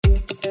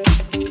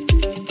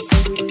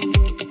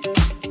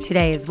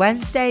Today is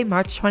Wednesday,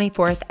 March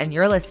 24th, and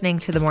you're listening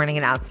to The Morning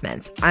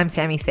Announcements. I'm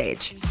Sammy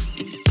Sage.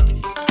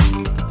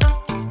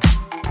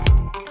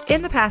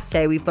 In the past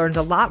day, we've learned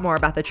a lot more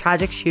about the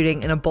tragic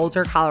shooting in a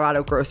Boulder,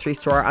 Colorado grocery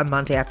store on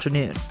Monday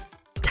afternoon.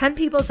 10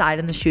 people died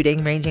in the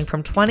shooting, ranging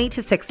from 20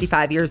 to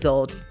 65 years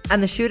old,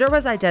 and the shooter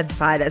was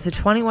identified as a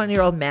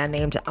 21-year-old man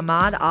named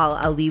Ahmad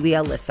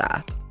Al-Aliwi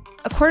Alissa.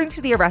 According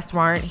to the arrest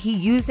warrant, he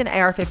used an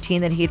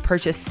AR-15 that he had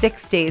purchased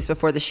 6 days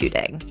before the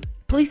shooting.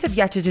 Police have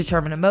yet to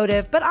determine a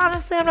motive, but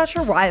honestly, I'm not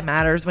sure why it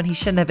matters when he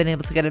shouldn't have been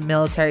able to get a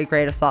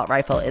military-grade assault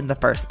rifle in the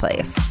first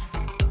place.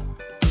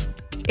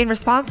 In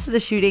response to the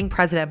shooting,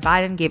 President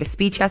Biden gave a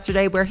speech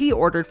yesterday where he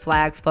ordered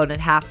flags flown at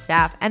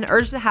half-staff and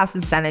urged the House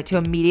and Senate to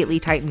immediately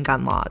tighten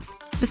gun laws.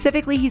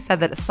 Specifically, he said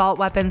that assault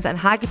weapons and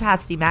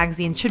high-capacity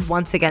magazines should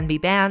once again be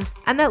banned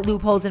and that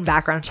loopholes in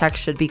background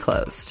checks should be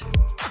closed.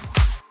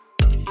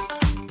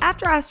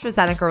 After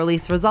AstraZeneca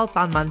released results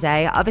on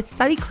Monday of its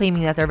study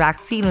claiming that their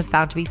vaccine was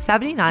found to be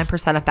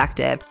 79%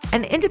 effective,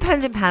 an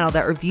independent panel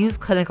that reviews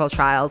clinical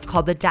trials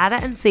called the Data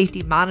and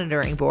Safety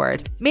Monitoring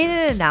Board made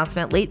an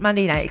announcement late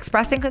Monday night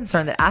expressing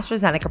concern that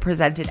AstraZeneca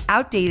presented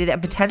outdated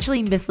and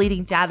potentially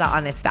misleading data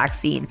on its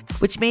vaccine,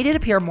 which made it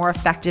appear more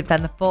effective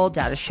than the full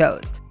data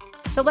shows.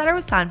 The letter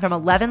was signed from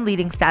 11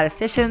 leading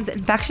statisticians,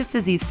 infectious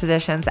disease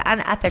physicians,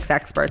 and ethics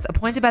experts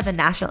appointed by the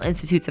National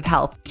Institutes of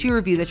Health to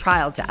review the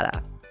trial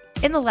data.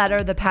 In the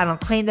letter, the panel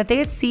claimed that they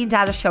had seen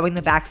data showing the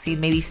vaccine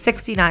may be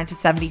 69 to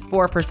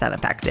 74%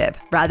 effective,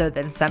 rather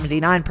than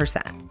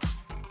 79%.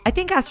 I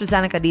think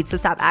AstraZeneca needs to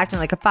stop acting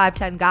like a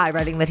 5'10" guy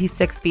writing that he's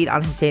 6 feet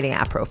on his dating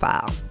app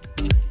profile.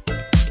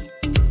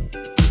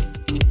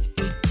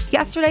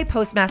 Yesterday,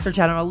 Postmaster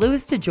General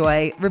Louis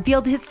DeJoy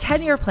revealed his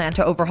 10-year plan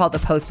to overhaul the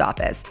post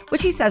office,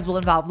 which he says will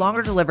involve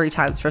longer delivery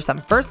times for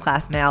some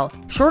first-class mail,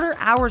 shorter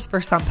hours for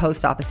some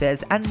post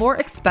offices, and more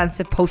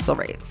expensive postal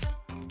rates.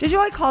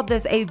 DeJoy called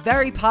this a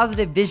very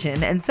positive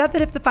vision and said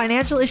that if the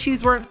financial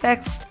issues weren't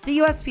fixed, the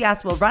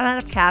USPS will run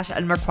out of cash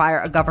and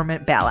require a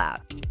government bailout.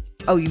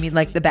 Oh, you mean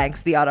like the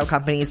banks, the auto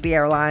companies, the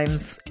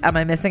airlines? Am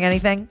I missing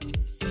anything?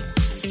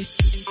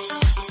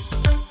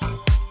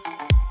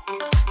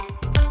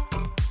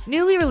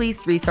 Newly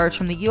released research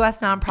from the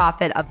U.S.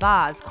 nonprofit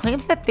Avaaz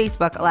claims that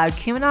Facebook allowed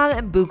QAnon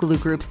and Boogaloo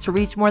groups to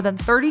reach more than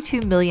 32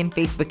 million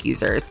Facebook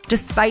users,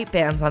 despite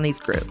bans on these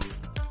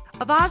groups.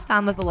 Avaaz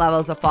found that the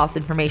levels of false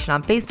information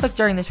on Facebook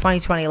during the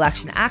 2020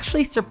 election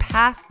actually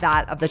surpassed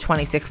that of the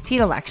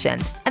 2016 election,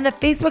 and that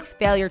Facebook's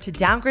failure to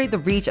downgrade the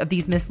reach of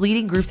these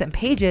misleading groups and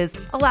pages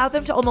allowed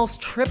them to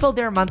almost triple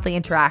their monthly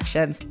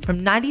interactions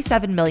from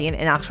 97 million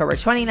in October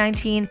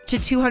 2019 to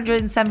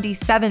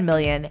 277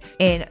 million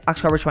in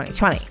October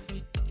 2020.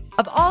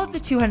 Of all of the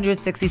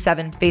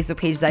 267 Facebook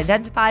pages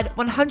identified,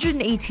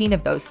 118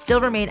 of those still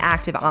remain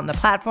active on the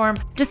platform,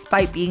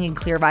 despite being in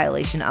clear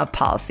violation of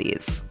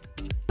policies.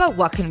 But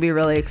what can we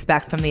really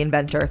expect from the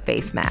inventor of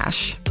Face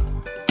Mash?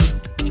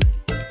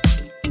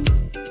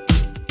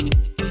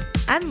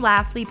 And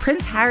lastly,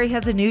 Prince Harry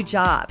has a new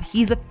job.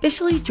 He's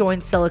officially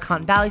joined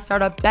Silicon Valley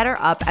startup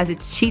BetterUp as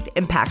its Chief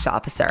Impact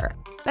Officer.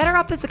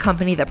 BetterUp is a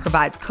company that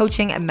provides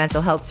coaching and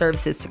mental health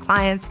services to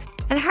clients,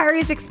 and Harry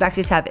is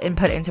expected to have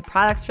input into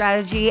product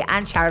strategy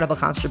and charitable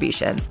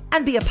contributions,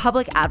 and be a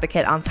public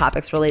advocate on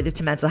topics related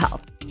to mental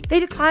health. They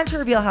declined to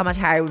reveal how much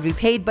Harry would be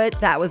paid,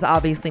 but that was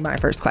obviously my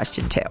first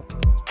question too.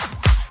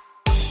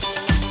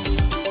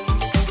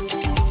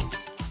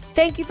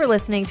 Thank you for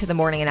listening to The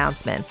Morning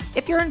Announcements.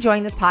 If you're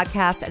enjoying this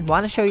podcast and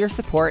want to show your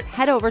support,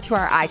 head over to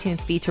our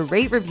iTunes feed to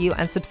rate, review,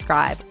 and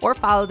subscribe, or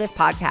follow this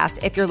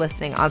podcast if you're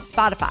listening on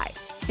Spotify.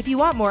 If you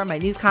want more of my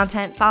news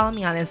content, follow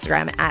me on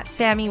Instagram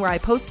 @Sammy, where I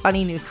post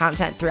funny news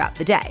content throughout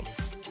the day.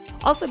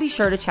 Also, be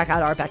sure to check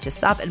out our Betches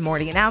Sup and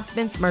Morning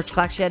Announcements merch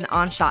collection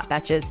on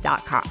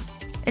shopbetches.com.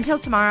 Until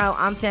tomorrow,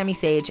 I'm Sammy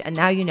Sage, and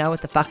now you know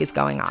what the fuck is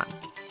going on.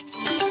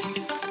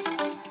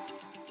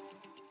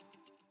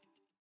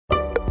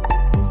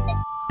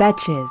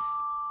 Betches.